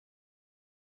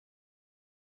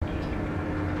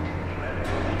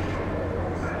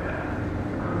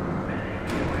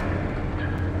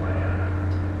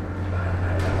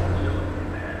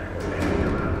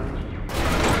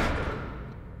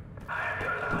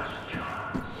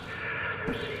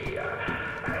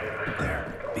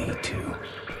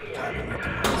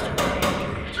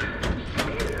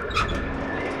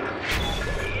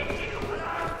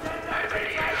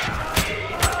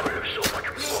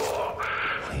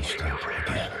unleashed up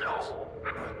again.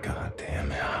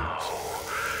 Goddamn animals.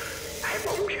 I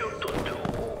want you to do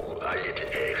a little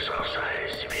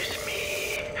exercise with me.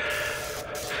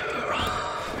 First,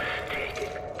 take a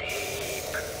deep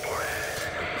breath.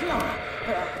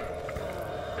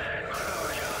 Then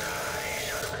close your eyes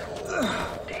and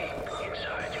look deep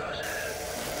inside yourself.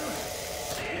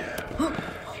 There,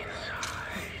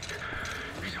 inside,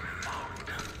 is a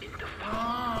mountain in the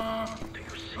far. Do you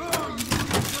see?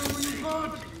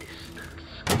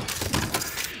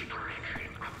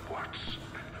 Stretching upwards.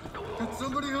 Can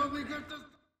somebody help me get this?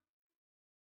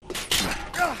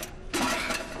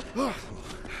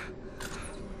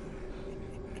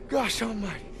 Gosh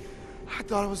almighty. I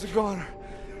thought I was a goner.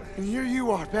 And here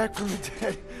you are, back from the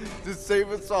dead, to save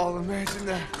us all. Imagine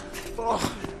that. Oh,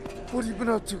 what have you been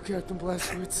up to, Captain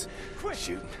Blazkowicz?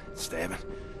 Shooting, stabbing,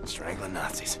 strangling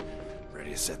Nazis.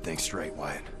 Ready to set things straight,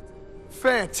 Wyatt.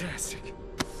 Fantastic.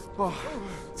 Oh,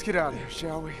 let's get out of here,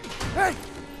 shall we? Hey!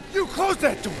 You close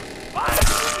that door!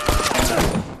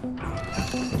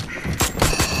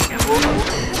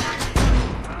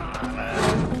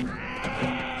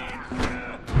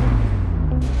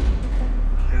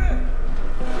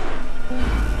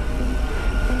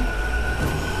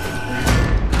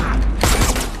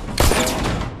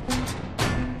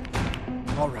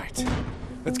 All right,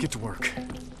 let's get to work.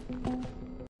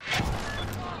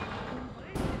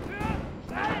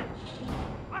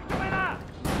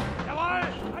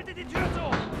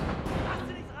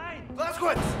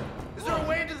 Blazkowicz! Is there a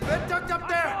way into the vent duct up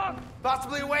there?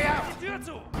 Possibly a way out? Tür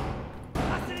zu!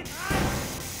 Lass sie nicht rein!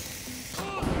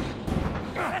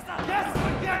 Besser! Yes!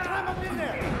 Yeah, climb up in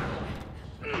there!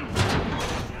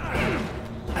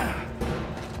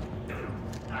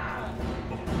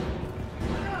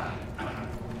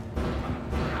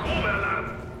 Ruhealarm!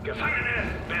 Gefangene,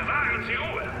 bewahren Sie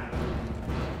Ruhe!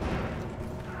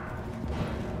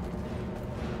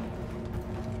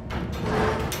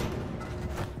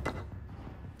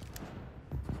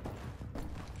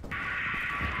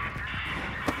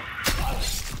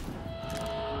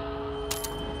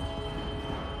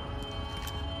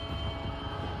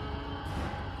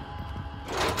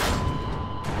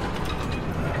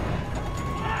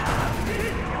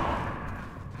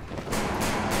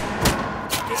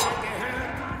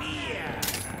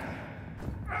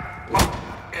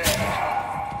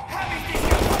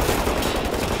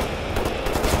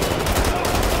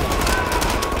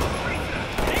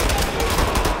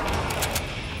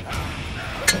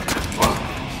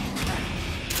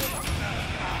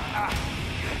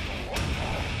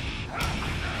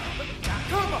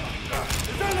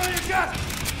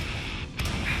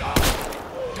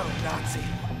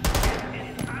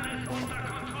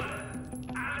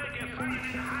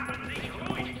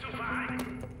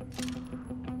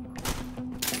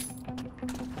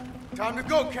 Time to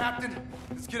go, Captain.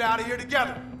 Let's get out of here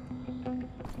together.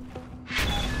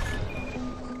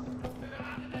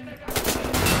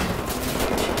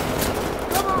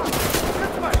 Come on!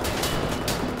 This way!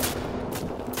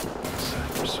 Time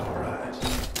for sore eyes.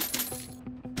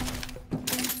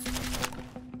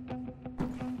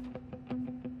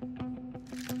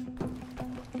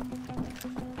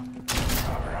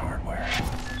 Proper hardware.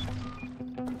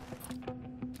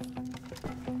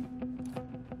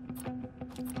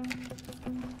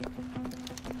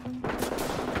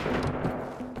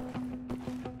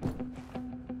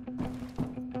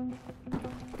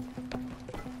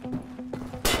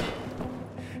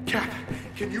 Cap,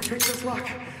 can you pick this lock?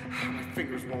 My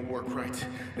fingers won't work right.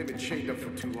 They've been chained up for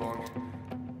too long.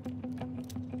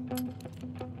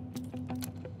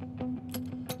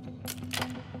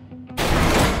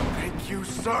 Thank you,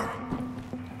 sir.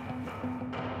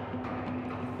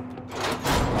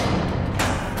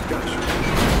 Gosh,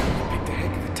 picked a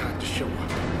heck of a time to show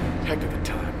up. Heck of a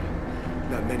time.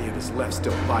 Not many of us left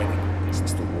still fighting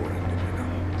since the war ended, you know.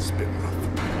 It's been rough.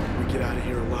 We get out of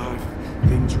here alive.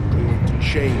 Things are going to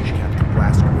change, Captain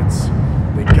Blazkowicz.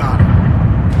 They got it.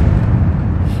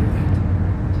 Hear that?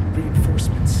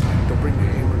 Reinforcements. They'll bring the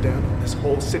hammer down on this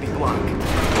whole city block.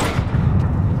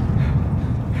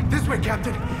 This way,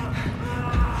 Captain!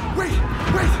 Wait!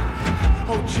 Wait!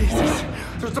 Oh, Jesus!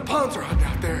 There's a Panzer hunt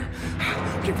out there.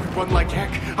 If we run like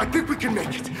heck, I think we can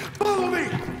make it. Follow me!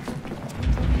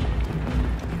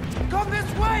 Come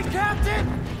this way, Captain!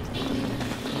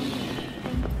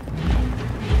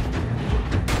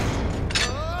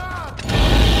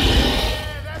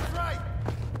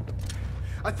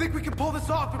 I think we can pull this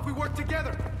off if we work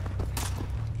together.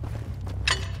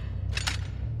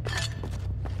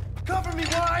 Cover me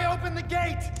while I open the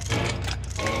gate!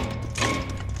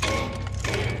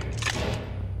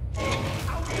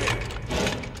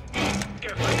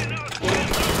 Gefangene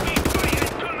aus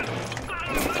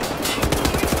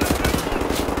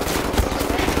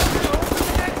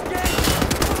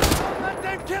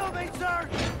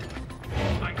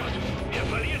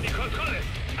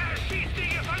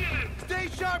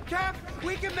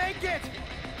can make it!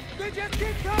 They just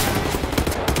keep coming!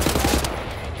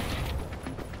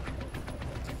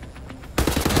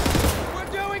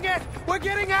 We're doing it! We're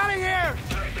getting out of here!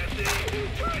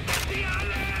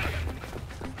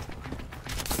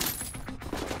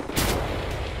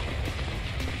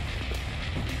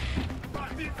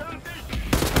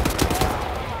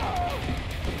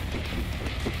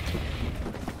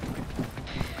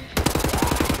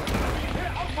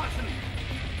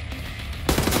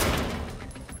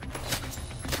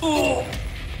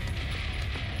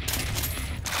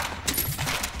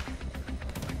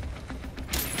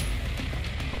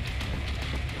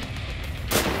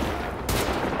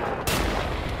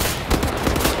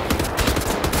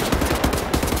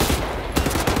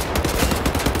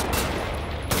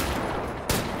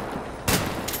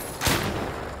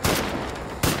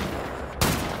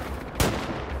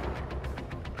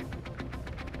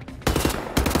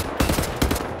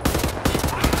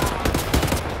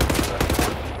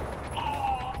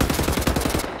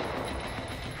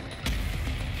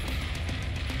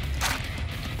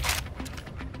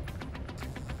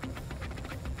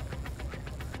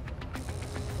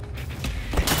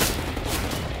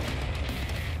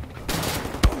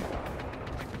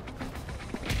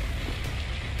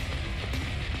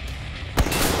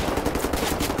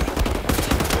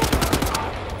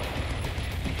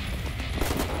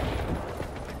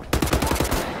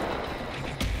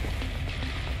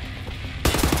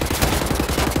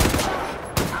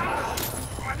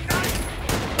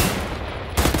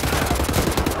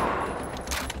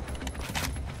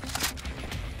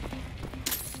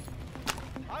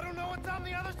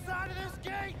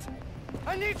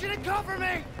 I need you to cover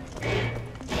me!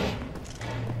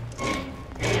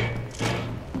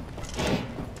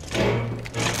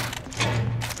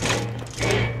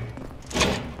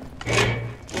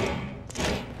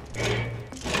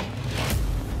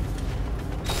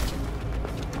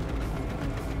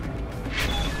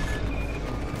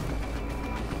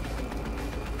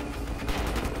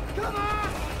 Come on!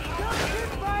 Keep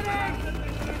fighting!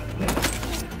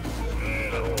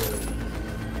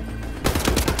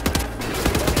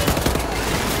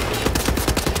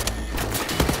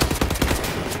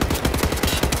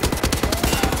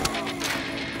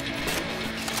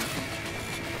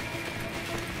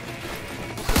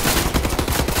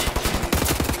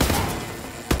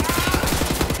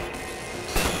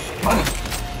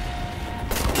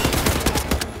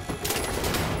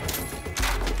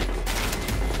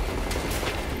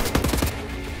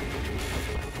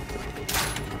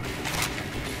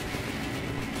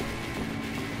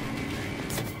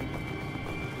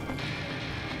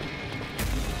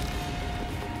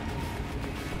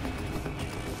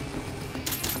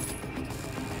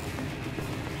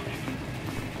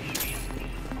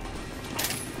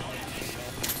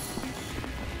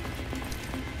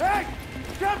 Hey!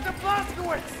 Captain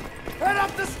Blaskowitz! Head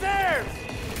up the stairs!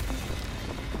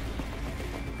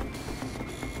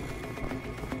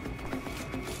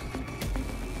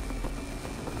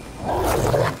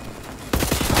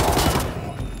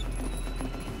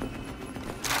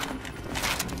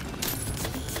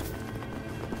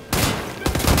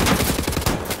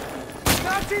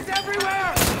 Nazis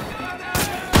everywhere!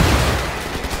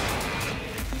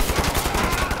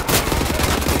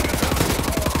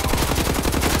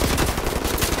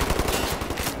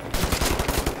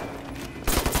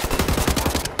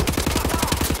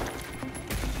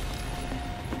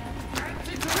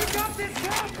 We got this,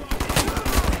 Cap!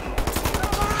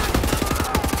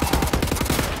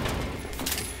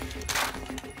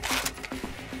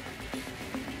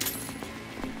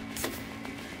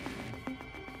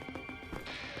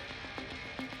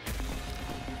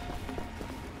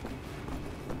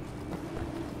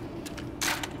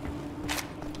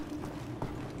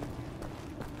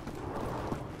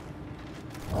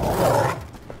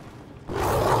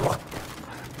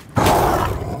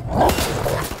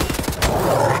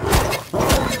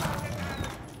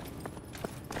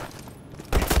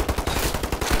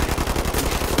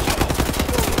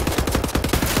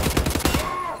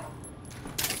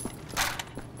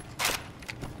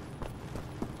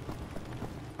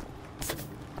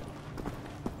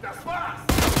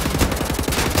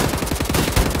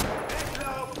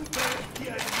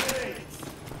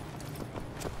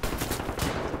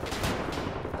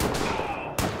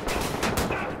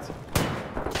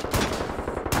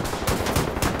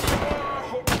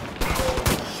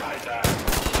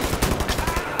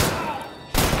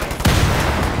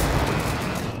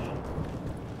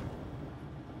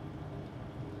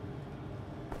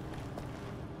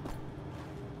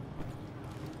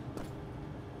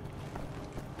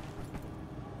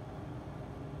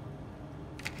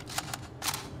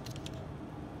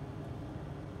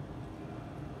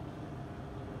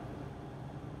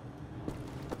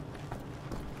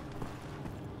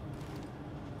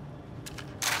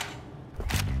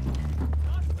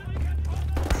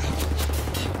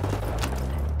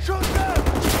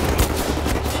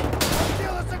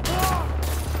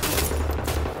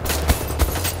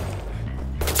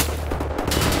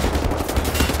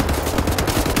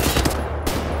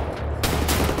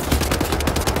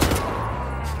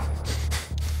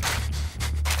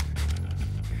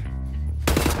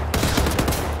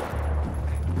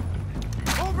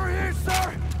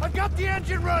 the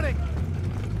engine running!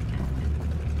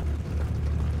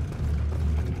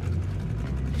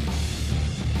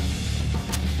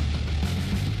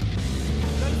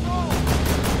 Let's roll!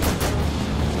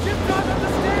 Jim, drive up the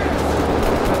stairs!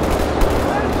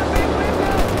 Right at the big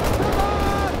window! Come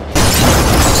on!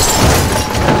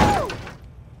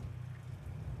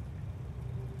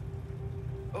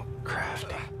 Oh,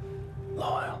 crafty,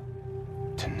 loyal,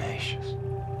 tenacious.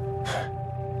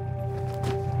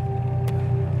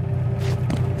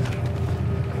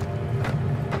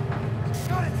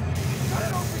 Got it! Got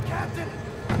it open, Captain!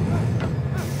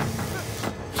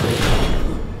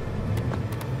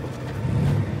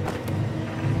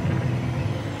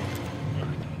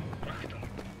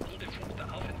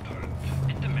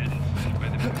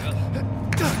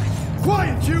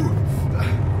 Quiet, you!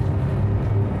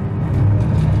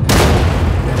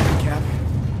 Cap,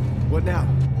 what now?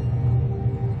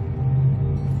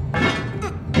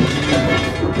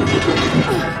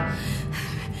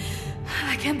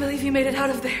 I can't believe you made it out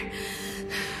of there.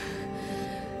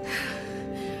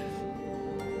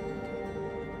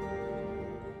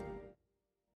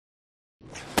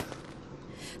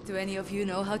 Do any of you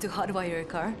know how to hotwire a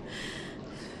car?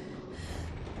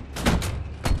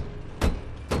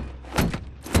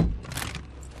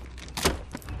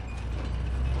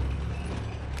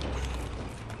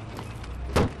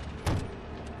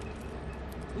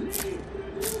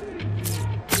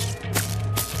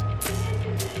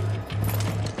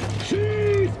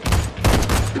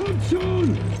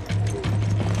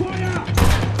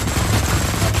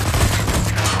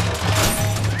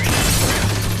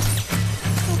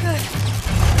 Oh, good.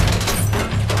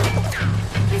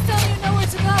 Please tell me you know where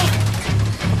to go.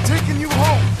 I'm taking you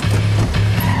home!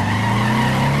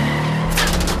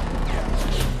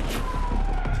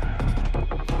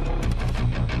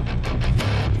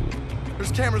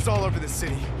 There's cameras all over the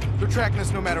city. They're tracking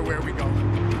us no matter where we go.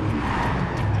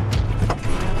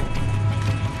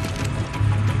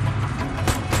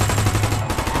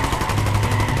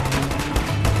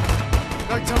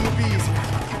 Nighttime will be easier.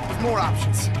 There's more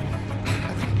options.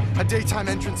 A daytime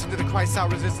entrance into the Kreisau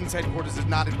Resistance headquarters is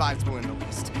not advisable in the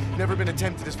West. Never been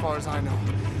attempted as far as I know.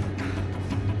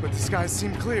 But the skies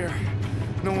seem clear.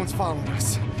 No one's following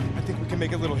us. I think we can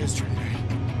make a little history today.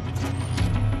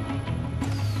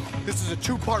 This is a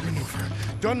two-part maneuver.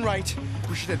 Done right,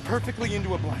 we should head perfectly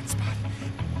into a blind spot.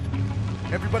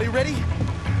 Everybody ready?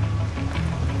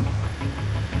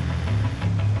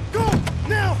 Go!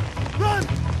 Now! Run!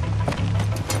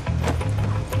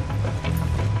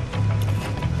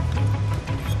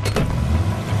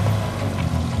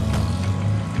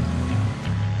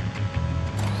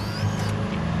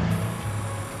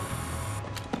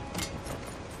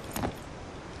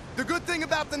 The good thing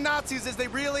about the Nazis is they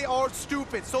really are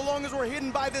stupid. So long as we're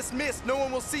hidden by this mist, no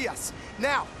one will see us.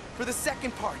 Now, for the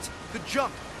second part, the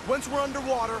jump. Once we're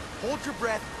underwater, hold your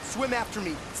breath, swim after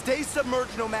me. Stay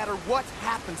submerged no matter what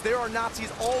happens. There are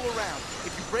Nazis all around.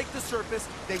 If you break the surface,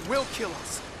 they will kill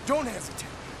us. Don't hesitate.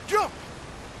 Jump!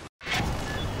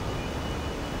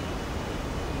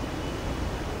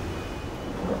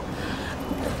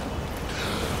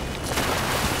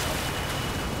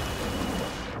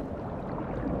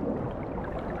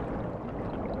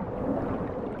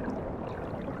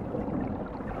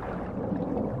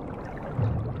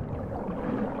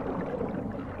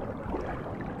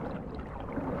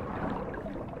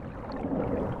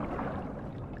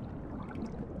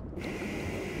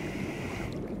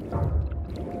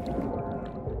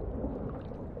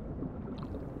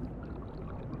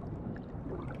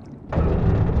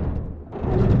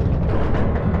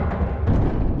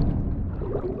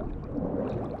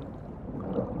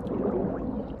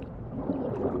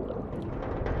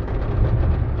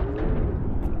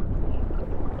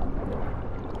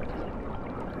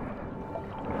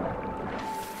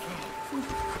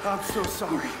 I'm so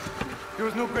sorry. There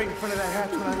was no grate in front of that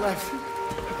hatch when I left.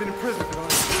 I've been in prison for the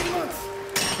last 3 months.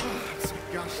 Oh, I'm so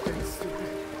gosh dang stupid.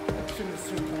 I shouldn't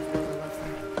assume things when I left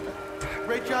there.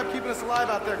 Great job keeping us alive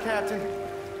out there, Captain.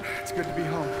 It's good to be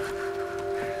home.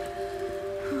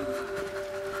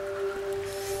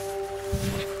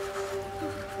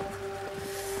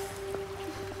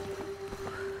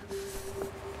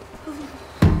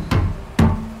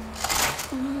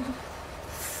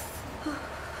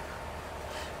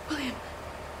 William,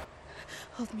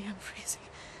 hold me, I'm freezing.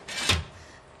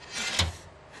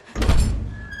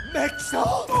 Max!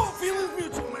 Oh, feelings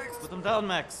mutual, Max! Put them down,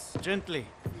 Max. Gently.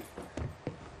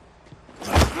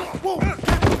 Whoa!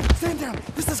 Stand down!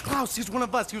 This is Klaus. He's one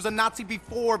of us. He was a Nazi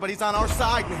before, but he's on our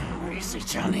side now. Easy,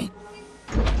 Johnny.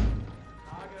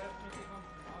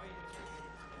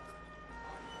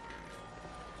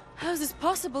 How is this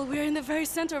possible? We're in the very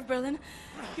center of Berlin.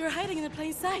 You're hiding in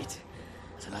plain sight.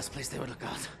 It's the last place they would look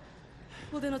out.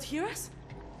 Will they not hear us?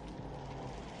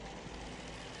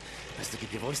 Best to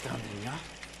keep your voice down, then, yeah?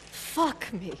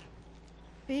 Fuck me.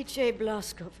 B.J.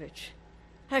 Blazkowicz.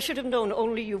 I should have known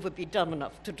only you would be dumb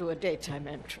enough to do a daytime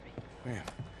entry. Man,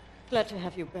 Glad to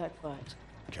have you back, White.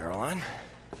 Caroline,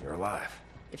 you're alive.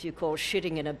 If you call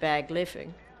shitting in a bag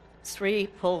living. 3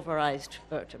 pulverized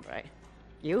vertebrae.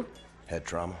 You? Head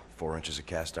trauma, 4 inches of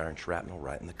cast iron shrapnel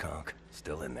right in the conch.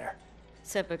 Still in there.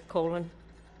 Severed colon,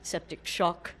 septic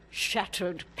shock,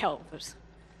 shattered pelvis.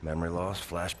 Memory loss,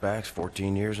 flashbacks,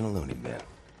 14 years in a loony bin.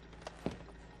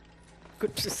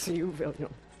 Good to see you,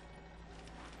 William.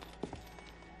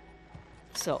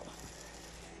 So,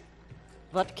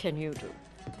 what can you do?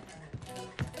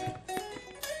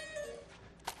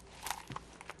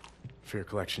 For your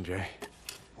collection, Jay.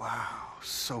 Wow,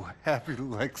 so happy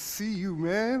to see you,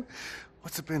 man.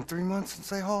 What's it been, 3 months since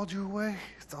they hauled you away?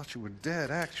 Thought you were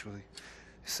dead, actually.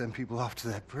 They send people off to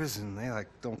that prison, they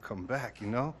don't come back, you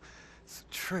know? It's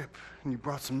a trip, and you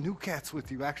brought some new cats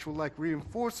with you, actual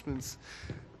reinforcements.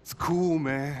 It's cool,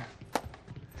 man.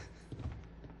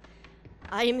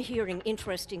 I am hearing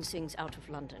interesting things out of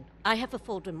London. I have a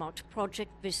folder marked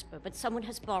Project Whisper, but someone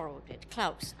has borrowed it.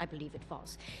 Klaus, I believe it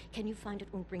was. Can you find it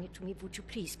and bring it to me, would you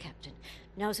please, Captain?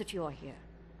 Now that you are here,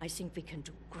 I think we can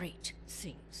do great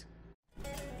things.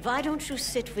 Why don't you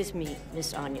sit with me,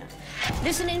 Miss Anya?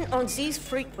 Listen in on these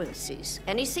frequencies.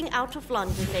 Anything out of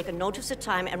London, make a note of the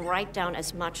time and write down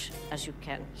as much as you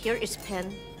can. Here is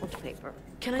pen and paper.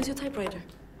 Can I do typewriter?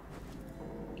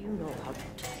 You know how to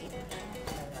type.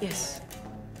 Yes.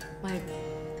 My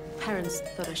parents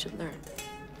thought I should learn.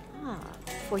 Ah,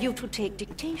 for you to take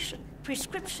dictation,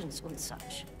 prescriptions and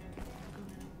such.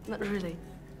 Not really.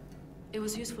 It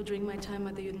was useful during my time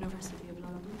at the University of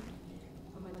London.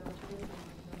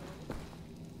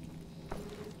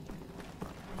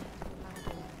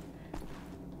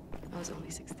 I was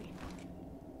only 16.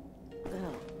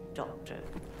 Well, Doctor,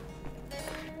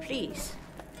 please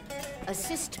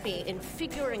assist me in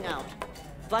figuring out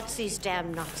what these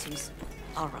damn Nazis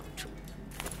are up to.